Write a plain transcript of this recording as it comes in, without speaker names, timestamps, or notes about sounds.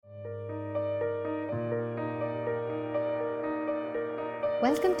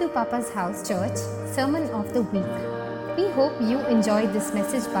Welcome to Papa's House Church Sermon of the Week. We hope you enjoyed this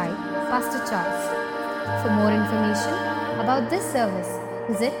message by Pastor Charles. For more information about this service,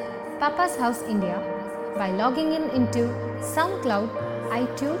 visit Papa's House India by logging in into SoundCloud,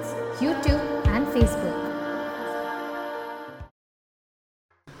 iTunes, YouTube and Facebook.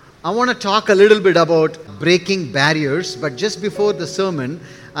 I want to talk a little bit about breaking barriers, but just before the sermon,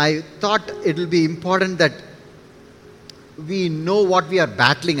 I thought it will be important that we know what we are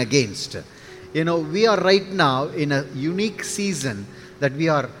battling against. We are right now in a unique season that we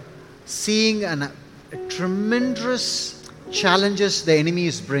are seeing tremendous challenges the enemy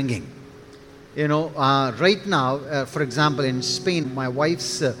is bringing. Right now, for example, in Spain, my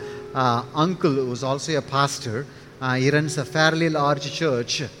wife's uncle, who is also a pastor, he runs a fairly large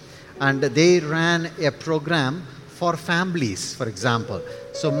church, and they ran a program for families, for example.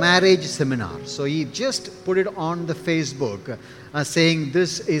 So marriage seminar. So he just put it on the Facebook saying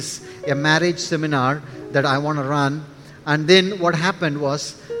this is a marriage seminar that I want to run. And then what happened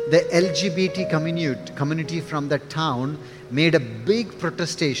was the LGBT community from that town made a big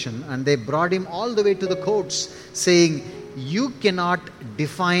protestation, and they brought him all the way to the courts saying, you cannot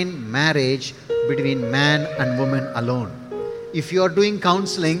define marriage between man and woman alone. If you are doing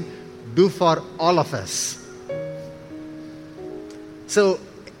counseling, do for all of us. So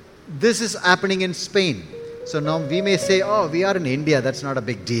this is happening in Spain. So now we may say, oh, we are in India, that's not a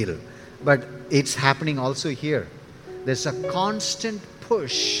big deal. But it's happening also here. There's a constant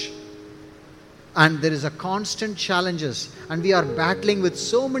push, and there is a constant challenges, and we are battling with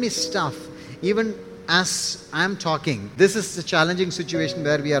so many stuff. Even as I'm talking, this is the challenging situation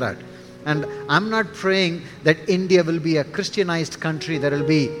where we are at. And I'm not praying that India will be a Christianized country. There will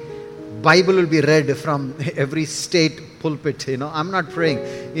be Bible will be read from every state pulpit. I'm not praying.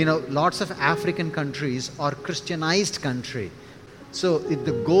 Lots of African countries are Christianized country. So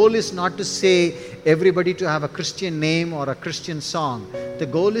the goal is not to say everybody to have a Christian name or a Christian song. The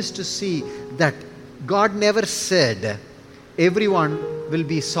goal is to see that God never said everyone will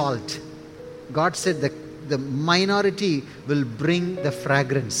be salt. God said that the minority will bring the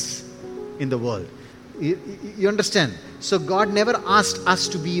fragrance in the world. You understand? So God never asked us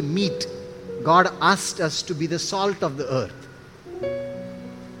to be meat. God asked us to be the salt of the earth.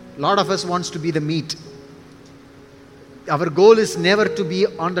 A lot of us wants to be the meat. Our goal is never to be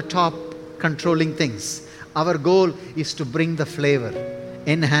on the top controlling things. Our goal is to bring the flavor,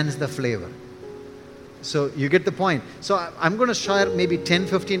 enhance the flavor. So you get the point. So I'm going to share maybe 10,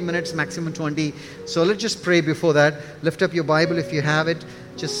 15 minutes, maximum 20. So let's just pray before that. Lift up your Bible if you have it.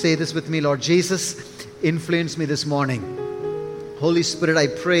 Just say this with me. Lord Jesus, influence me this morning. Holy Spirit, I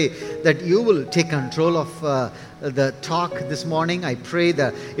pray that you will take control of the talk this morning. I pray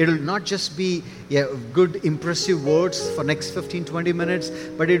that it will not just be good, impressive words for next 15, 20 minutes,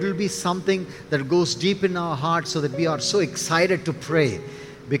 but it will be something that goes deep in our hearts so that we are so excited to pray.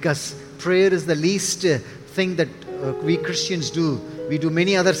 Because prayer is the least thing that we Christians do. We do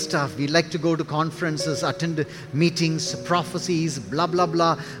many other stuff. We like to go to conferences, attend meetings, prophecies, blah, blah,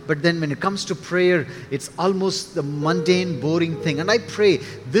 blah. But then when it comes to prayer, it's almost the mundane, boring thing. And I pray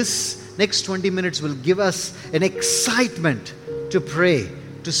this next 20 minutes will give us an excitement to pray,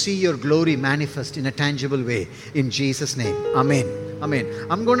 to see your glory manifest in a tangible way. In Jesus' name. Amen. Amen.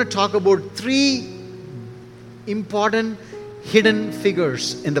 I'm going to talk about 3 important hidden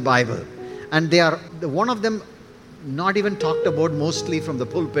figures in the Bible. And they are, one of them not even talked about mostly from the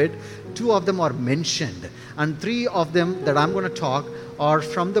pulpit. 2 of them are mentioned, and 3 of them that I'm going to talk are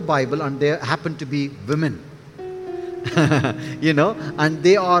from the Bible, and they happen to be women. And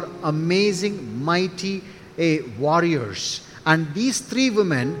they are amazing, mighty warriors. And these 3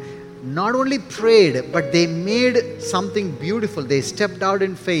 women not only prayed, but they made something beautiful. They stepped out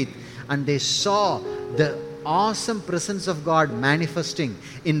in faith, and they saw the awesome presence of God manifesting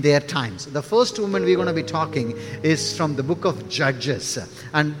in their times. The first woman we're going to be talking is from the book of Judges.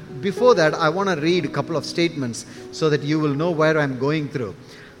 And before that, I want to read a couple of statements so that you will know where I'm going through.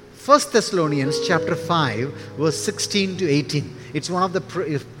 1 Thessalonians chapter 5, verse 16 to 18. It's one of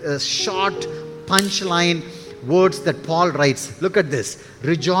the short punchline words that Paul writes. Look at this.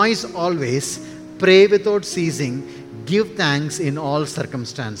 Rejoice always, pray without ceasing, give thanks in all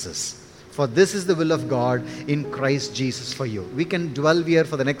circumstances. For this is the will of God in Christ Jesus for you. We can dwell here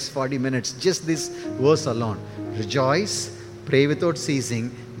for the next 40 minutes, just this verse alone. Rejoice, pray without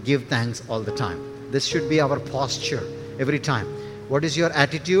ceasing, give thanks all the time. This should be our posture every time. What is your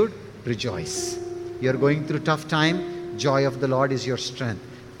attitude? Rejoice. You're going through tough time, joy of the Lord is your strength.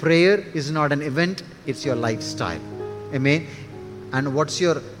 Prayer is not an event, it's your lifestyle. Amen. And what's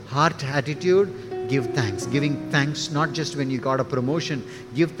your heart attitude? give thanks. Giving thanks not just when you got a promotion,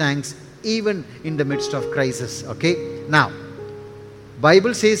 give thanks even in the midst of crisis. Okay? Now,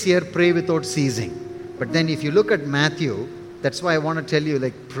 Bible says here, pray without ceasing. But then if you look at Matthew, that's why I want to tell you,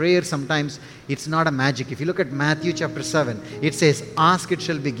 like, prayer sometimes, it's not a magic. If you look at Matthew chapter 7, it says, ask it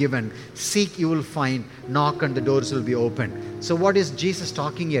shall be given, seek you will find, knock and the doors will be opened. So what is Jesus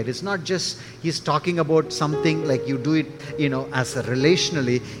talking here? It's not just he's talking about something like you do it, as a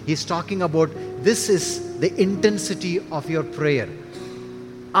relationally. He's talking about this is the intensity of your prayer.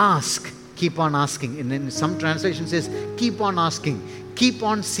 Ask, keep on asking. And in some translation says, keep on asking, keep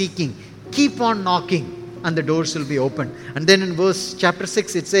on seeking, keep on knocking, and the doors will be open. And then in chapter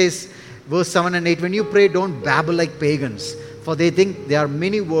 6 it says, verse 7 and 8, when you pray, don't babble like pagans, for they think there are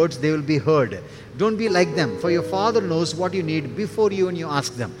many words they will be heard. Don't be like them, for your Father knows what you need before you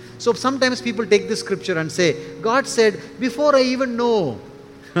ask them. So sometimes people take this scripture and say, God said, before I even know,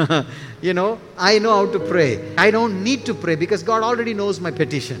 I know how to pray. I don't need to pray because God already knows my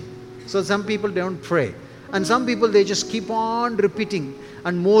petition. So some people don't pray. And some people, they just keep on repeating.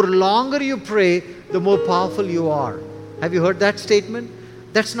 And more longer you pray, the more powerful you are. Have you heard that statement?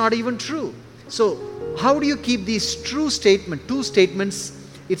 That's not even true. So how do you keep these two statements?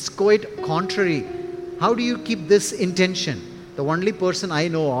 It's quite contrary. How do you keep this intention? The only person I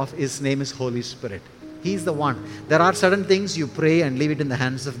know of, his name is Holy Spirit. He's the one. There are certain things you pray and leave it in the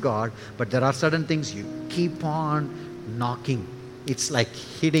hands of God, but there are certain things you keep on knocking. It's like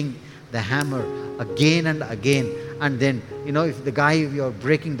hitting the hammer again and again. And then, if you're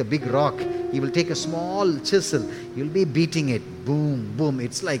breaking the big rock, he will take a small chisel. You'll be beating it. Boom, boom.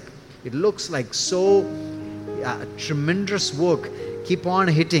 It looks like so tremendous work. Keep on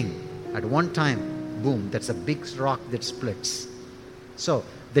hitting. At one time, boom, that's a big rock that splits. So,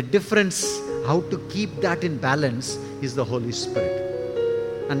 the difference, how to keep that in balance, is the Holy Spirit.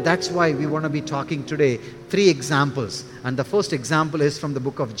 And that's why we want to be talking today 3 examples. And the first example is from the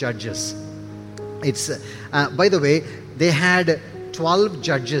book of Judges. It's, by the way, they had 12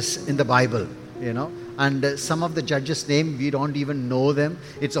 judges in the Bible, and some of the judges' name, we don't even know them.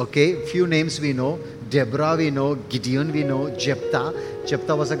 It's okay. Few names we know. Deborah we know, Gideon we know, Jephthah.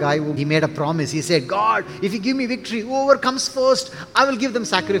 Jephthah was a guy who he made a promise. He said, God, if you give me victory, whoever comes first, I will give them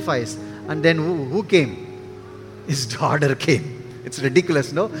sacrifice. And then who came? His daughter came. It's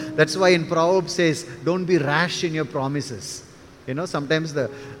ridiculous, no? That's why in Proverbs says, don't be rash in your promises. Sometimes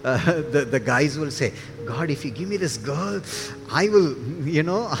the guys will say, God, if you give me this girl, I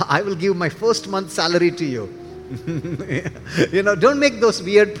will give my first month's salary to you. Don't make those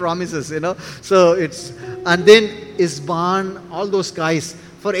weird promises, So and then Isban, all those guys,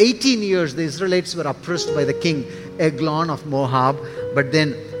 for 18 years the Israelites were oppressed by the king Eglon of Moab. But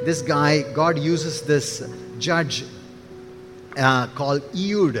then this guy, God uses this judge called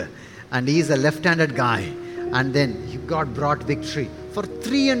Ehud, and he's a left-handed guy. And then God brought victory. For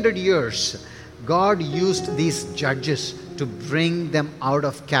 300 years, God used these judges to bring them out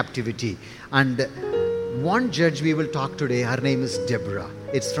of captivity. And one judge we will talk today, her name is Deborah.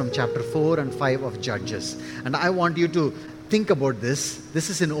 It's from chapter 4 and 5 of Judges. And I want you to think about this. This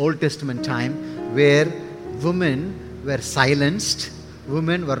is in Old Testament time where women were silenced.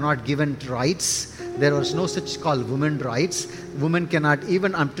 Women were not given rights. There was no such called women rights. Women cannot,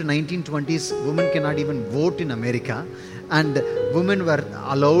 even up to 1920s, women cannot even vote in America. And women were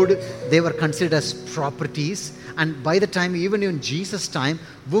allowed, they were considered as properties. And by the time, even in Jesus' time,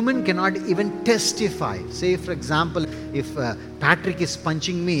 women cannot even testify. Say, for example, if Patrick is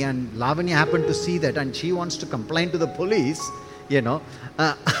punching me and Lavanya happened to see that and she wants to complain to the police, the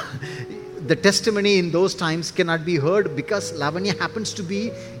testimony in those times cannot be heard because Lavanya happens to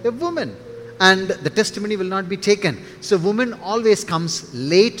be a woman. And the testimony will not be taken. So woman always comes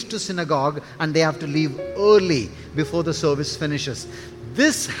late to synagogue and they have to leave early before the service finishes.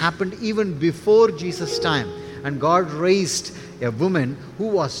 This happened even before Jesus' time. And God raised a woman who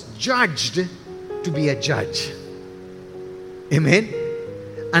was judged to be a judge. Amen?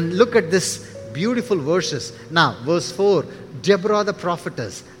 And look at this beautiful verses. Now, verse 4, Deborah the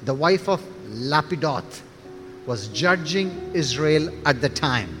prophetess, the wife of Lapidoth, was judging Israel at the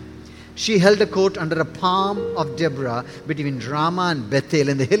time. She held a court under a palm of Deborah between Ramah and Bethel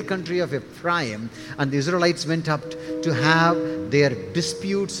in the hill country of Ephraim, and the Israelites went up to have their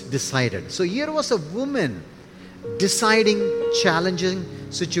disputes decided. So here was a woman deciding challenging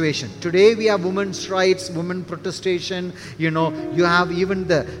situation. Today we have women's rights, women protestation, you have even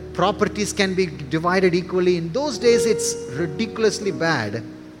the properties can be divided equally. In those days it's ridiculously bad,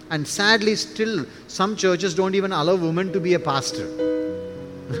 and sadly still some churches don't even allow women to be a pastor.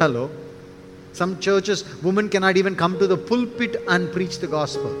 Hello? Some churches, women cannot even come to the pulpit and preach the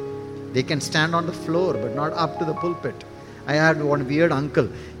gospel. They can stand on the floor, but not up to the pulpit. I had one weird uncle.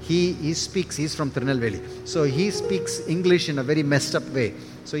 He speaks, he's from Tirunelveli. So he speaks English in a very messed up way.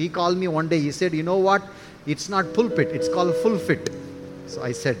 So he called me one day, he said, you know what? It's not pulpit, it's called full fit. So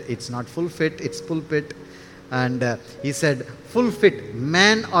I said, it's not full fit, it's pulpit. And he said, full fit,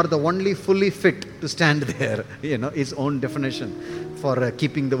 men are the only fully fit to stand there. His own definition for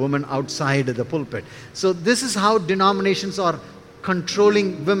keeping the woman outside the pulpit. So this is how denominations are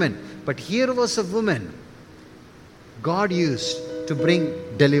controlling women. But here was a woman God used to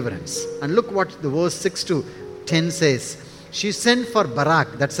bring deliverance. And look what the verse 6 to 10 says. She sent for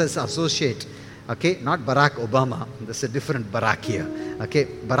Barak, that's his associate. Okay, not Barack Obama. There's a different Barak here. Okay,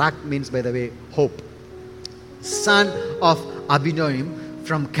 Barak means, by the way, hope. Son of Abinoam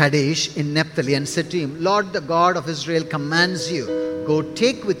from Kadesh in Naphtali, and said to him, Lord, the God of Israel commands you, go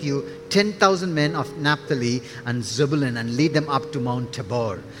take with you 10,000 men of Naphtali and Zebulun and lead them up to Mount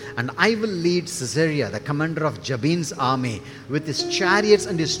Tabor. And I will lead Sisera, the commander of Jabin's army, with his chariots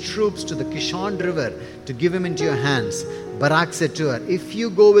and his troops to the Kishon river to give him into your hands. Barak said to her, if you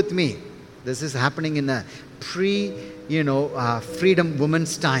go with me, this is happening in a freedom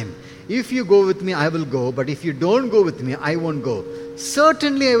woman's time. If you go with me, I will go. But if you don't go with me, I won't go.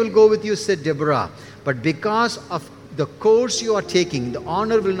 Certainly I will go with you, said Deborah. But because of the course you are taking, the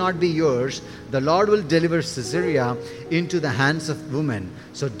honor will not be yours. The Lord will deliver Sisera into the hands of women.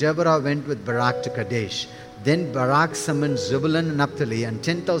 So Deborah went with Barak to Kadesh. Then Barak summoned Zebulun and Naphtali and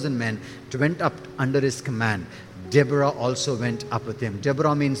 10,000 men to went up under his command. Deborah also went up with him.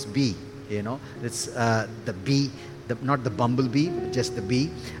 Deborah means bee. It's the bee, not the bumblebee, just the bee.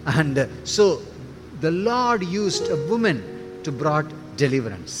 And so the Lord used a woman to brought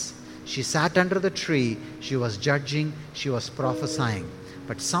deliverance. She sat under the tree, she was judging, she was prophesying.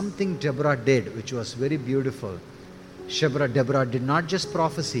 But something Deborah did, which was very beautiful. Deborah did not just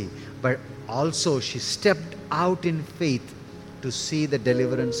prophesy, but also she stepped out in faith to see the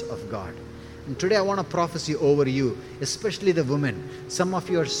deliverance of God. And today I want to prophesy over you, especially the women. Some of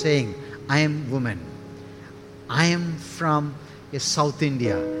you are saying, I am woman. I am from South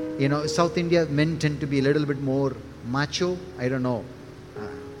India. South India men tend to be a little bit more macho. I don't know.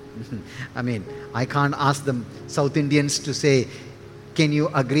 I can't ask them South Indians to say, can you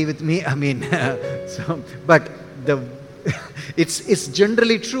agree with me? But it's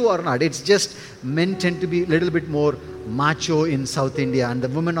generally true or not. It's just men tend to be a little bit more macho in South India, and the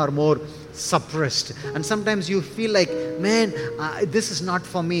women are more suppressed. And sometimes you feel like, man, this is not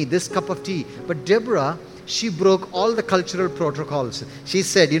for me, this cup of tea. But Deborah, she broke all the cultural protocols. She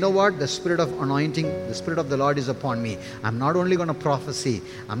said, you know what? The spirit of anointing, the spirit of the Lord is upon me. I'm not only going to prophesy,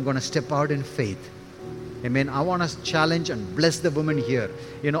 I'm going to step out in faith. Amen. I want to challenge and bless the women here.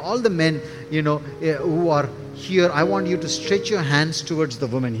 All the men, who are here, I want you to stretch your hands towards the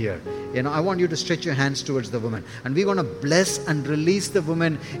women here. I want you to stretch your hands towards the women. And we're going to bless and release the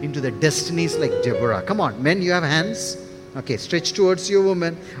women into the destinies like Deborah. Come on, men, you have hands? Okay, stretch towards your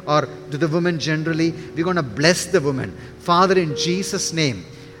woman or to the women generally. We're going to bless the women. Father, in Jesus' name,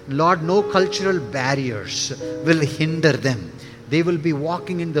 Lord, no cultural barriers will hinder them. They will be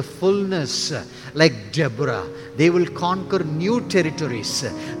walking in the fullness like Deborah. They will conquer new territories.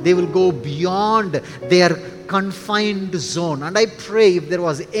 They will go beyond their confined zone. And I pray if there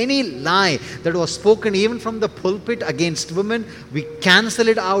was any lie that was spoken even from the pulpit against women, we cancel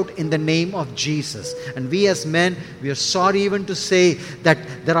it out in the name of Jesus. And we as men, we are sorry even to say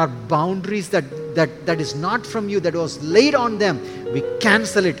that there are boundaries that is not from you, that was laid on them. We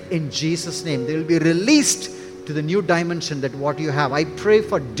cancel it in Jesus' name. They will be released to the new dimension that what you have. I pray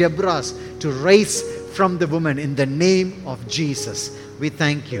for Deborahs to rise from the woman in the name of Jesus. We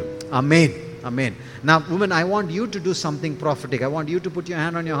thank you. Amen. Amen. Now, women, I want you to do something prophetic. I want you to put your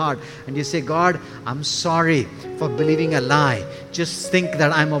hand on your heart and you say, God, I'm sorry for believing a lie. Just think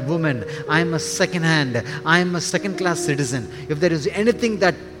that I'm a woman. I'm a second hand. I'm a second-class citizen. If there is anything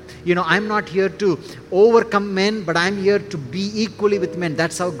that I'm not here to overcome men, but I'm here to be equally with men.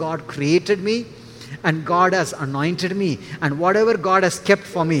 That's how God created me. And God has anointed me. And whatever God has kept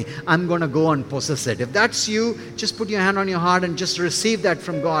for me, I'm going to go and possess it. If that's you, just put your hand on your heart and just receive that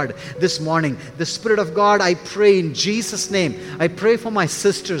from God this morning. The Spirit of God, I pray in Jesus' name. I pray for my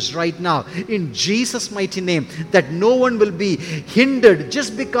sisters right now, in Jesus' mighty name, that no one will be hindered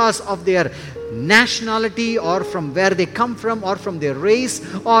just because of their nationality or from where they come from or from their race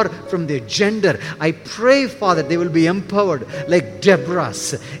or from their gender. I pray, Father, they will be empowered like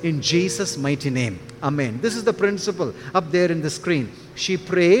Deborahs in Jesus' mighty name. Amen. This is the principle up there in the screen. She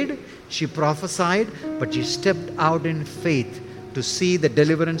prayed, she prophesied, but she stepped out in faith to see the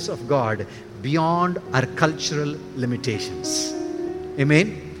deliverance of God beyond our cultural limitations.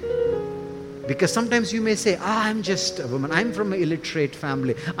 Amen. Because sometimes you may say, I'm just a woman. I'm from an illiterate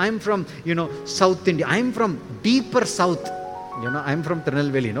family. I'm from, South India. I'm from deeper South. I'm from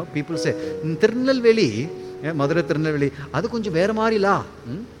Tirunelveli. People say, Tirunelveli, Madura Tirunelveli, adu konjam vera mari la.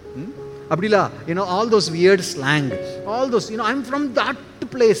 Abdila, all those weird slang. All those, I'm from that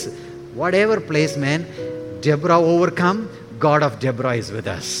place. Whatever place, man, Deborah overcome, God of Deborah is with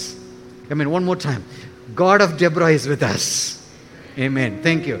us. One more time. God of Deborah is with us. Amen.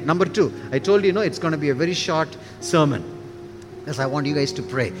 Thank you. Number 2, I told you, it's going to be a very short sermon. Yes, I want you guys to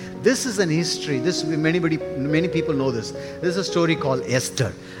pray. This is an history. Many people know this. This is a story called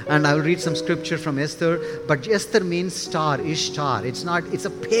Esther. And I will read some scripture from Esther. But Esther means star, Ishtar. It's a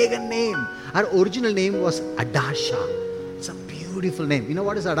pagan name. Her original name was Adasha. It's a beautiful name. You know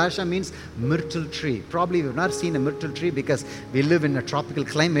what is Adasha means? Myrtle tree. Probably we've not seen a myrtle tree because we live in a tropical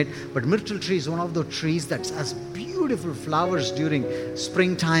climate. But myrtle tree is one of those trees that has beautiful flowers during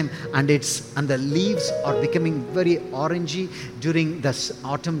springtime, and the leaves are becoming very orangey during the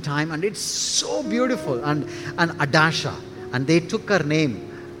autumn time, and it's so beautiful. And Adasha, and they took her name,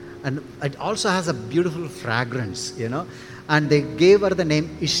 and it also has a beautiful fragrance, and they gave her the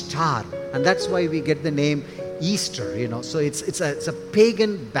name Ishtar, and that's why we get the name Easter, So it's a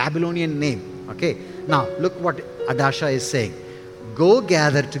pagan Babylonian name. Okay. Now look what Adasha is saying. Go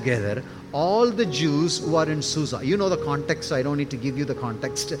gather together all the Jews who are in Susa. You know the context, so I don't need to give you the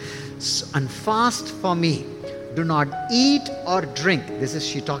context. And fast for me. Do not eat or drink. This is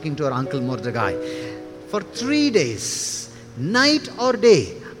she talking to her uncle Mordecai. For 3 days, night or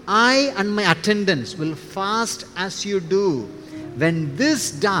day, I and my attendants will fast as you do. When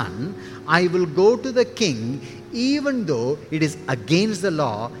this done, I will go to the king, even though it is against the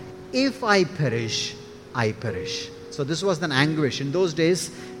law. If I perish, I perish. So this was an anguish. In those days,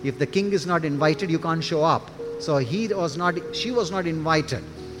 if the king is not invited, you can't show up. So she was not invited.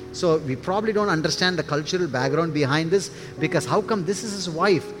 So we probably don't understand the cultural background behind this, because how come this is his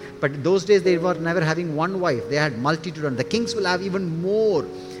wife? But those days they were never having one wife. They had multitude, and the kings will have even more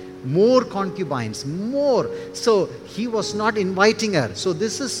concubines, more. So he was not inviting her. So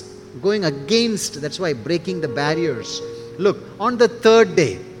this is going against, that's why breaking the barriers. Look, on the 3rd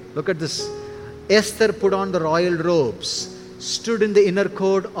day, look at this. Esther put on the royal robes, stood in the inner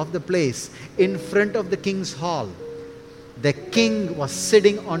court of the place, in front of the king's hall. The king was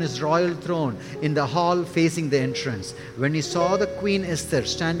sitting on his royal throne in the hall facing the entrance. When he saw the Queen Esther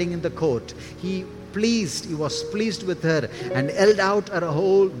standing in the court, he was pleased with her, and held out her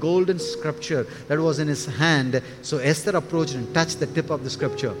whole golden scepter that was in his hand. So Esther approached and touched the tip of the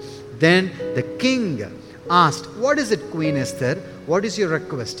scepter. Then the king asked, "What is it, Queen Esther? What is your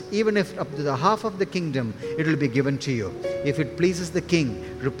request? Even if up to the half of the kingdom, it will be given to you." "If it pleases the king,"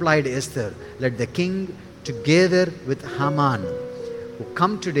 replied Esther, "let the king, together with Haman, who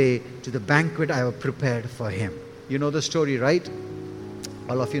come today to the banquet I have prepared for him." You know the story, right?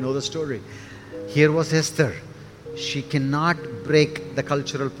 All of you know the story. Here was Esther. She cannot break the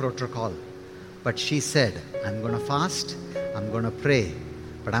cultural protocol. But she said, "I'm going to fast, I'm going to pray.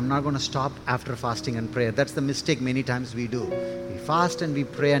 But I'm not going to stop after fasting and prayer." That's the mistake many times we do. We fast and we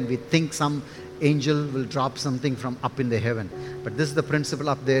pray and we think some angel will drop something from up in the heaven. But this is the principle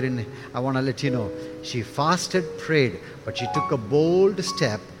up there I want to let you know. She fasted, prayed, but she took a bold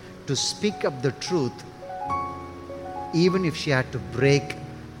step to speak up the truth, even if she had to break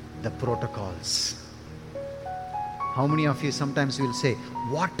the protocols. How many of you sometimes will say,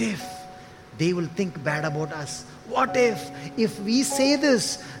 "What if they will think bad about us? What if we say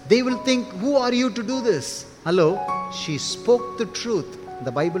this, they will think, who are you to do this?" Hello? She spoke the truth.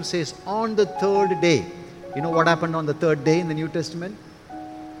 The Bible says on the 3rd day. You know what happened on the 3rd day in the New Testament?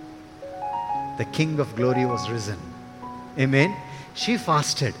 The King of Glory was risen. Amen? She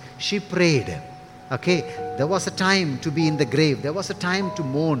fasted. She prayed. Okay, there was a time to be in the grave. There was a time to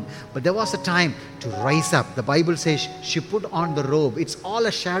mourn. But there was a time to rise up. The Bible says she put on the robe. It's all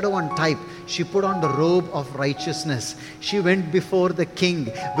a shadow and type. She put on the robe of righteousness. She went before the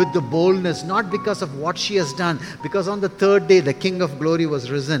king with the boldness, not because of what she has done, because on the 3rd day the King of Glory was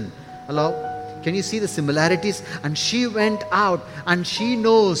risen. Hello? Can you see the similarities? And she went out and she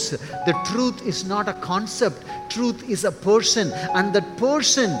knows the truth is not a concept. Truth is a person, and that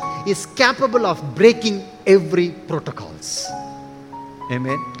person is capable of breaking every protocols.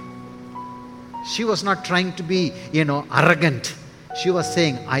 Amen. She was not trying to be, arrogant. She was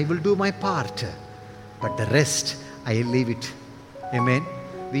saying, "I will do my part, but the rest, I leave it." Amen.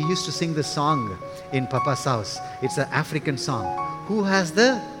 We used to sing this song in Papa's house. It's an African song. Who has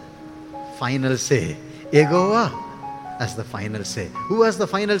the final say? Yehovah has the final say. Who has the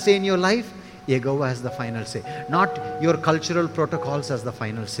final say in your life? Yehovah has the final say. Not your cultural protocols as the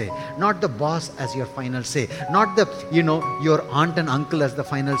final say. Not the boss as your final say. Not your aunt and uncle as the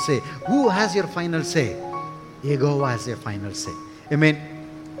final say. Who has your final say? Yehovah has your final say. Amen.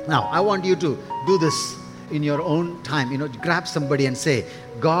 Now, I want you to do this in your own time. Grab somebody and say,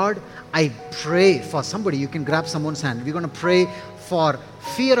 God, I pray for somebody. You can grab someone's hand. We're going to pray for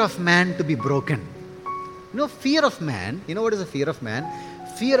fear of man to be broken. Fear of man. You know what is the fear of man?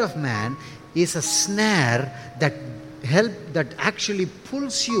 Fear of man is a snare that actually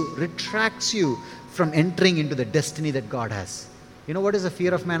pulls you, retracts you from entering into the destiny that God has. You know what is the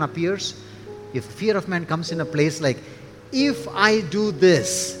fear of man appears? If fear of man comes in a place like, if I do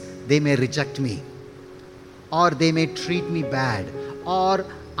this, they may reject me, or they may treat me bad, or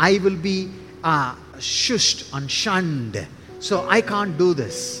I will be shushed and shunned, so I can't do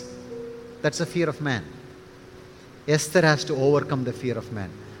this. That's the fear of man. Esther has to overcome the fear of man.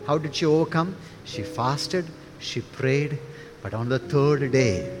 How did she overcome? She fasted, she prayed, but on the third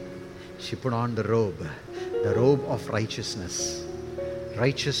day, she put on the robe of righteousness.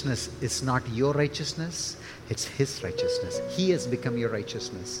 Righteousness is not your righteousness, it's His righteousness. He has become your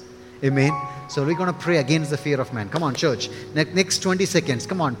righteousness. Amen. So we're going to pray against the fear of man. Come on, church. Next 20 seconds.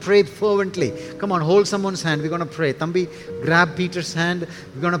 Come on, pray fervently. Come on, hold someone's hand. We're going to pray. Thambi, grab Peter's hand.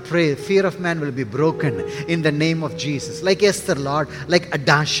 We're going to pray. Fear of man will be broken in the name of Jesus. Like Esther, Lord, like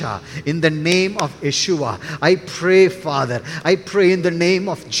Adasha, in the name of Yeshua. I pray, Father, I pray in the name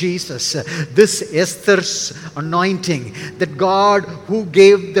of Jesus, this Esther's anointing, that God who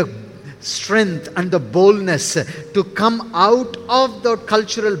gave the strength and the boldness to come out of the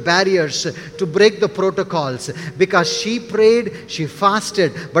cultural barriers, to break the protocols, because she prayed, she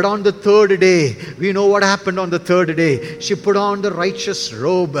fasted, but on the third day, we know what happened on the third day. She put on the righteous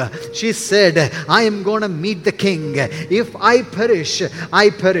robe. She said, I am going to meet the king. If I perish,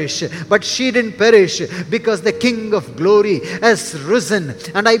 I perish. But she didn't perish, because the King of glory has risen.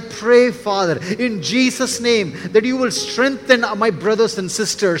 And I pray, Father, in Jesus' name, that you will strengthen my brothers and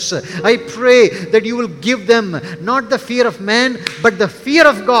sisters. I pray that you will give them not the fear of man, but the fear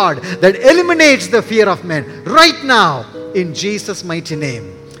of God that eliminates the fear of man right now, in Jesus' mighty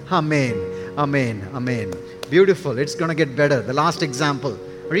name. Amen. Amen. Amen. Beautiful. It's going to get better. The last example.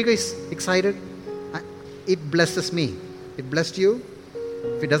 Are you guys excited? It blesses me. It blessed you.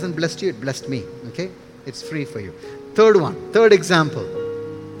 If it doesn't bless you, it blessed me. Okay? It's free for you. Third example.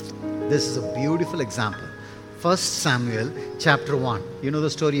 This is a beautiful example. 1 Samuel chapter 1. You know the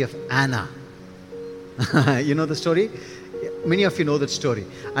story of Anna. You know the story? Many of you know that story.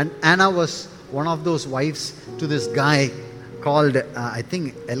 And Anna was one of those wives to this guy called, I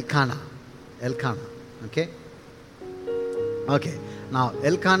think, Elkanah. Okay? Okay. Now,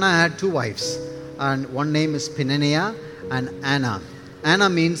 Elkanah had two wives. And one name is Peninnah and Anna. Anna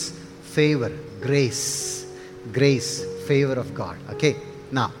means favor, grace. Grace, favor of God. Okay?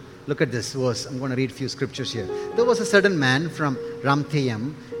 Now, look at this verse. I'm going to read a few scriptures here. There was a certain man from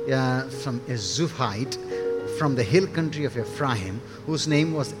Ramthaim, from a Zuphite, from the hill country of Ephraim, whose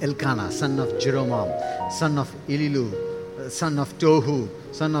name was Elkanah, son of Jeromam, son of Elilu, son of Tohu,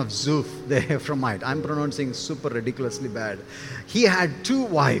 son of Zuph, the Ephraimite. I'm pronouncing super ridiculously bad. He had two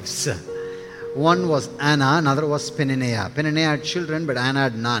wives. One was Anna, another was Peninnah. Peninnah had children, but Anna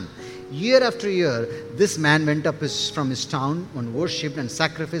had none. Year after year, this man went up from his town and worshipped and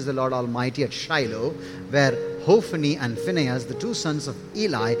sacrificed the Lord Almighty at Shiloh, where Hophni and Phinehas, the two sons of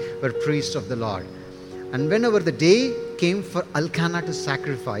Eli, were priests of the Lord. And whenever the day came for Elkanah to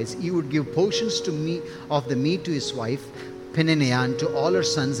sacrifice, he would give portions of the meat to his wife, Peninnah, and to all her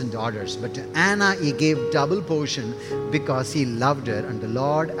sons and daughters. But to Anna he gave double portion, because he loved her, and the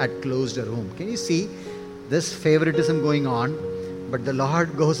Lord had closed her womb. Can you see this favoritism going on? But the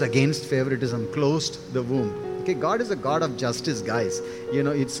Lord goes against favoritism, closed the womb. Okay, God is a God of justice, guys.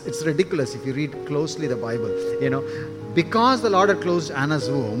 It's ridiculous if you read closely the Bible. Because the Lord had closed Anna's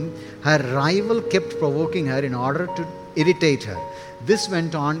womb, her rival kept provoking her in order to irritate her. This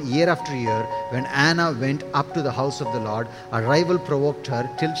went on year after year. When Anna went up to the house of the Lord, a rival provoked her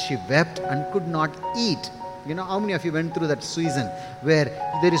till she wept and could not eat. How many of you went through that season where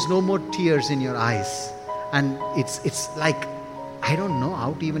there is no more tears in your eyes? And it's like, I don't know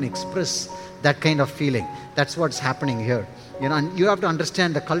how to even express that kind of feeling. That's what's happening here. And you have to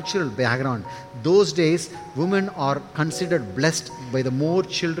understand the cultural background. Those days, women are considered blessed by the more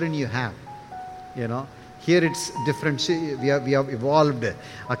children you have. Here it's different. We have evolved.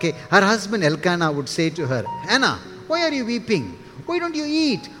 Okay. Her husband Elkanah would say to her, Anna, why are you weeping? Why don't you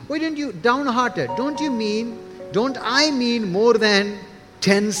eat? Why don't you downhearted? Don't I mean more than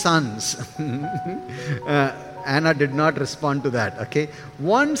 10 sons? Anna did not respond to that, okay?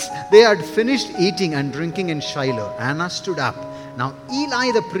 Once they had finished eating and drinking in Shiloh, Anna stood up. Now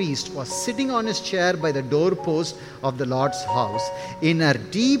Eli the priest was sitting on his chair by the doorpost of the Lord's house. In her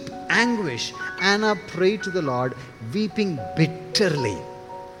deep anguish, Anna prayed to the Lord, weeping bitterly.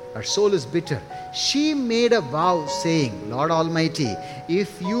 Her soul is bitter. She made a vow saying, Lord Almighty,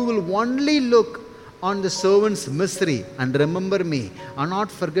 if you will only look on the servant's misery and remember me, and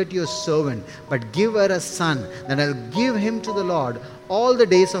not forget your servant, but give her a son, then I'll give him to the Lord all the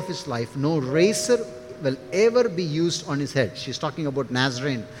days of his life. No razor will ever be used on his head. She's talking about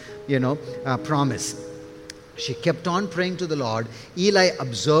Nazarene, promise. She kept on praying to the Lord. Eli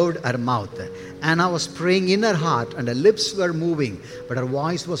observed her mouth. Anna was praying in her heart, and her lips were moving, but her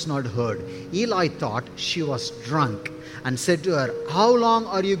voice was not heard. Eli thought she was drunk and said to her, how long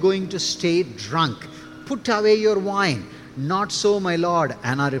are you going to stay drunk? Put away your wine. Not so, my lord,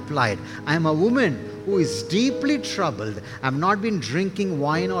 Anna replied. I am a woman who is deeply troubled. I have not been drinking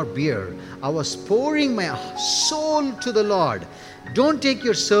wine or beer. I was pouring my soul to the Lord. Don't take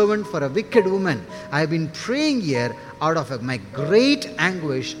your servant for a wicked woman. I have been praying here out of my great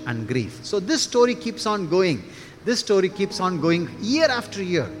anguish and grief. So this story keeps on going. This story keeps on going year after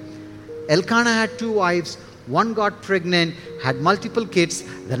year. Elkanah had 2 wives. One got pregnant, had multiple kids.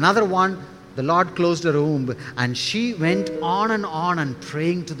 Another one, the Lord closed her womb, and she went on and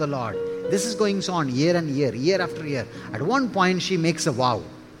praying to the Lord. This is going on year and year after year. At one point, she makes a vow.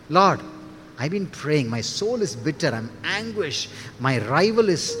 Lord, I've been praying. My soul is bitter. I'm anguish. My rival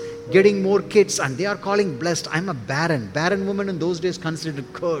is getting more kids, and they are calling blessed. I'm a barren. Barren woman in those days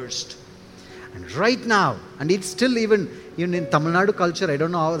considered cursed. And right now, and it's still even in Tamil Nadu culture, I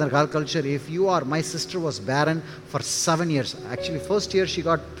don't know how other culture, if you are, my sister was barren for 7 years. Actually, first year she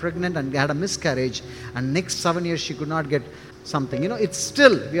got pregnant and had a miscarriage, and next 7 years she could not get something. it's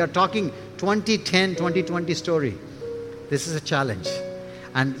still, we are talking 2010, 2020 story. This is a challenge.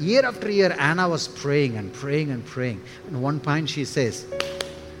 And year after year, Anna was praying and praying and praying. And one point she says,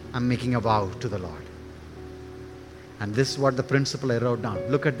 I'm making a vow to the Lord. And this is what the principle I wrote down.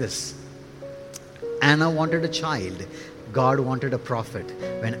 Look at this. Anna wanted a child. God wanted a prophet.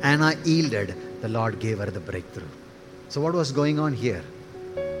 When Anna yielded, the Lord gave her the breakthrough. So what was going on here?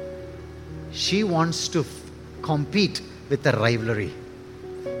 She wants to compete with a rivalry.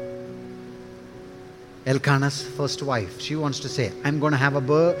 Elkanah's first wife, she wants to say, I'm going to have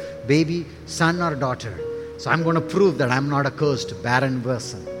a baby, son or daughter. So I'm going to prove that I'm not a cursed, barren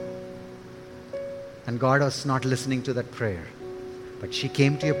person. And God was not listening to that prayer. But she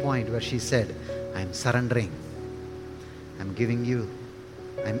came to a point where she said, I'm surrendering. I'm giving you.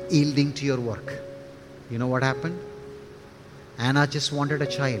 I'm yielding to your work. You know what happened? Anna just wanted a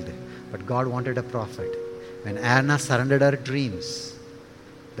child, but God wanted a prophet. When Anna surrendered her dreams,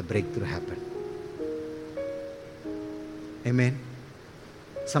 the breakthrough happened. Amen.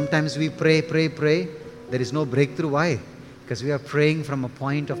 Sometimes we pray. There is no breakthrough. Why? Because we are praying from a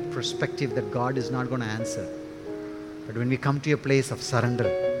point of perspective that God is not going to answer. But when we come to a place of surrender,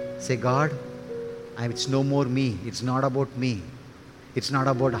 say, God, it's no more me. It's not about me. It's not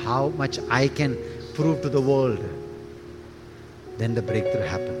about how much I can prove to the world. Then the breakthrough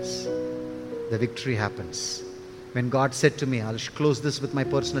happens. The victory happens. When God said to me, I'll close this with my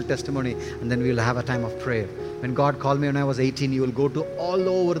personal testimony, and then we'll have a time of prayer. When God called me when I was 18, you will go to all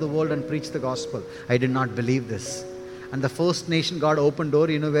over the world and preach the gospel. I did not believe this. And the first nation God opened door,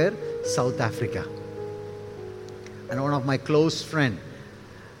 you know where? South Africa. And one of my close friend,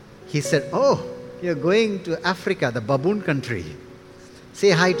 he said, oh, you're going to Africa, the baboon country. Say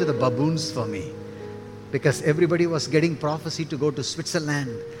hi to the baboons for me. Because everybody was getting prophecy to go to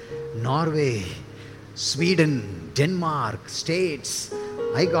Switzerland, Norway, Sweden, Denmark, States.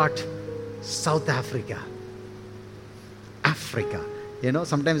 I got South Africa. Africa.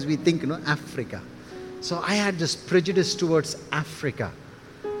 Sometimes we think, Africa. So I had this prejudice towards Africa.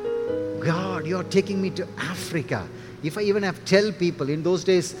 God, you're taking me to Africa. If I even have tell people, in those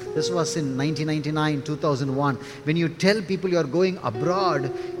days, this was in 1999, 2001, when you tell people you're going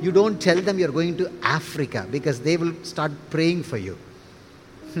abroad, you don't tell them you're going to Africa because they will start praying for you.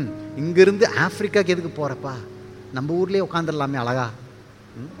 இங்கிருந்து ஆப்பிரிக்காக்கு எதுக்கு போறப்பா? நம்ம ஊர்லயே உட்கார்ந்துடலாமே அழகா.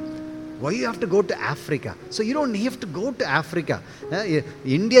 Why you have to go to Africa? So you don't have to go to Africa.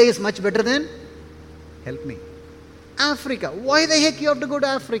 India is much better than, help me, Africa. Why the heck you have to go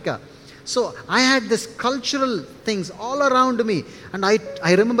to Africa? So I had this cultural things all around me. And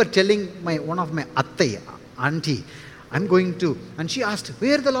I remember telling one of my auntie, I'm going to, and she asked,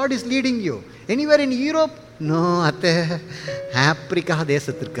 where the Lord is leading you? Anywhere in Europe? No, atte, Africa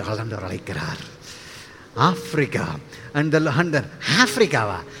தேசத்திற்கு ஆண்டவர் அழைக்கிறார். Africa. And Africa.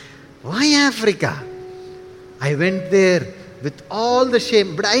 Why Africa? I went there with all the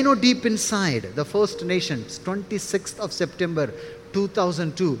shame, but I know deep inside, the First Nations, 26th of September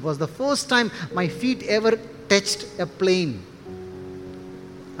 2002 was the first time my feet ever touched a plane.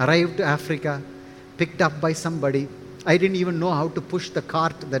 Arrived to Africa, picked up by somebody. I didn't even know how to push the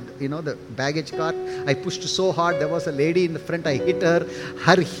cart, the baggage cart. I pushed so hard. There was a lady in the front. I hit her.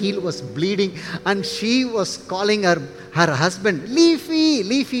 Her heel was bleeding. And she was calling her husband, Leafy.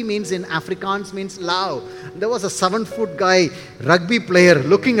 Leafy means in Afrikaans means love. There was a 7-foot guy, rugby player,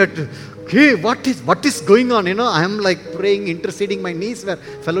 looking at, hey, what is going on? I am like praying, interceding. My knees were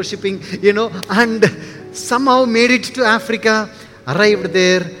fellowshipping, and somehow made it to Africa, arrived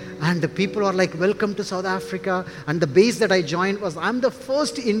there. And the people are like, welcome to South Africa. And the base that I joined I'm the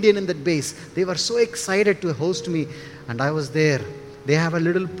first Indian in that base. They were so excited to host me. And I was there. They have a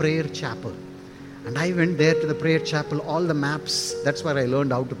little prayer chapel. And I went there to the prayer chapel. All the maps, that's where I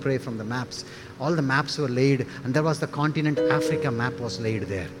learned how to pray from the maps. All the maps were laid. And there was the continent Africa map was laid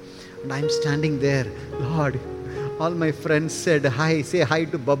there. And I'm standing there. Lord, all my friends said, hi, say hi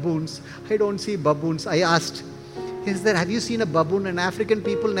to baboons. I don't see baboons. I asked, have you seen a baboon? And African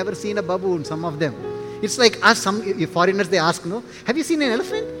people never seen a baboon, some of them. It's like us, some foreigners, they ask, no, have you seen an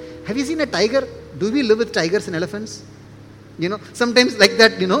elephant? Have you seen a tiger? Do we live with tigers and elephants? Sometimes like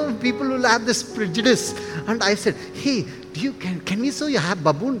that, people will have this prejudice. And I said, hey, can we you have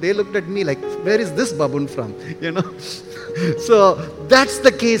baboon? They looked at me like, where is this baboon from? So that's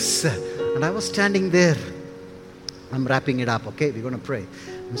the case. And I was standing there. I'm wrapping it up, okay? We're going to pray.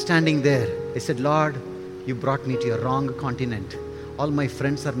 I'm standing there. I said, Lord, you brought me to a wrong continent. All my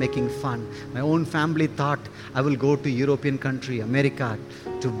friends are making fun. My own family thought I will go to European country, America,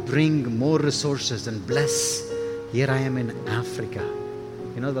 to bring more resources and bless. Here I am in Africa.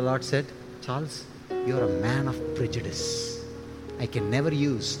 The Lord said, Charles, you're a man of prejudice. I can never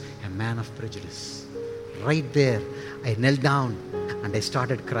use a man of prejudice. Right there, I knelt down and I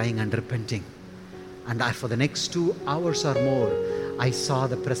started crying and repenting. And for the next 2 hours or more, I saw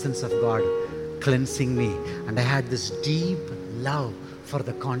the presence of God cleansing me, and I had this deep love for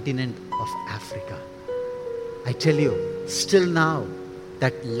the continent of Africa. I tell you, still now,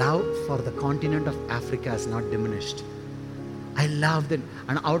 that love for the continent of Africa has not diminished. I loved it.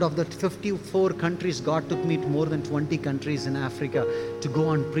 And out of the 54 countries, God took me to more than 20 countries in Africa to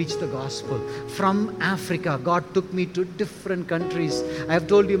go and preach the gospel. From Africa, God took me to different countries. I have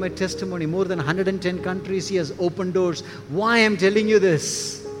told you my testimony, more than 110 countries He has opened doors. Why I'm telling you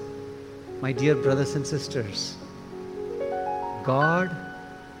this? My dear brothers and sisters, God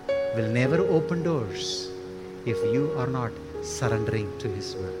will never open doors if you are not surrendering to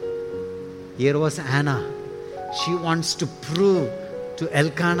His will. Here was Anna. She wants to prove to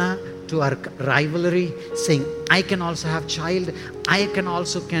Elkanah, to our rivalry, saying, I can also have child. I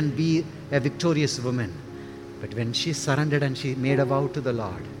can be a victorious woman. But when she surrendered and she made a vow to the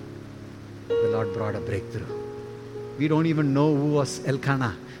Lord brought a breakthrough. We don't even know who was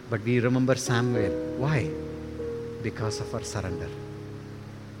Elkanah, but we remember Samuel. Why? Because of our surrender.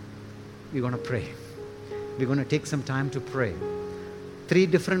 We're going to pray. We're going to take some time to pray. 3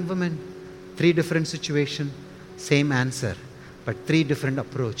 different women, 3 different situations, same answer, but 3 different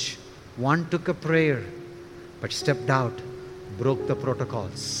approach. One took a prayer, but stepped out, broke the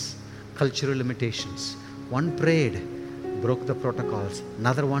protocols, cultural limitations. One prayed, broke the protocols.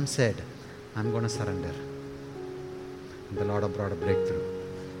 Another one said, I'm going to surrender. And the Lord brought a breakthrough.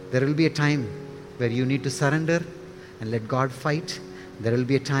 There will be a time where you need to surrender and let God fight. There will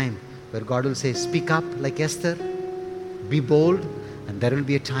be a time where God will say, speak up like Esther, be bold. And there will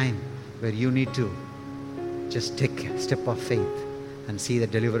be a time where you need to just take a step of faith and see the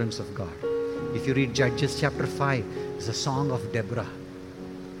deliverance of God. If you read Judges chapter 5, it's a song of Deborah,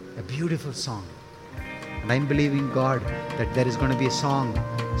 a beautiful song. And I'm believing God that there is going to be a song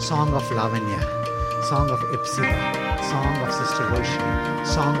of Lavanya, song of Ipsila, song of Sister Roshni,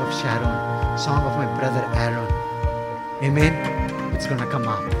 song of Sharon, song of my brother Aaron. Amen? It's going to come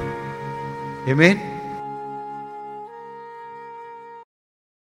up. Amen?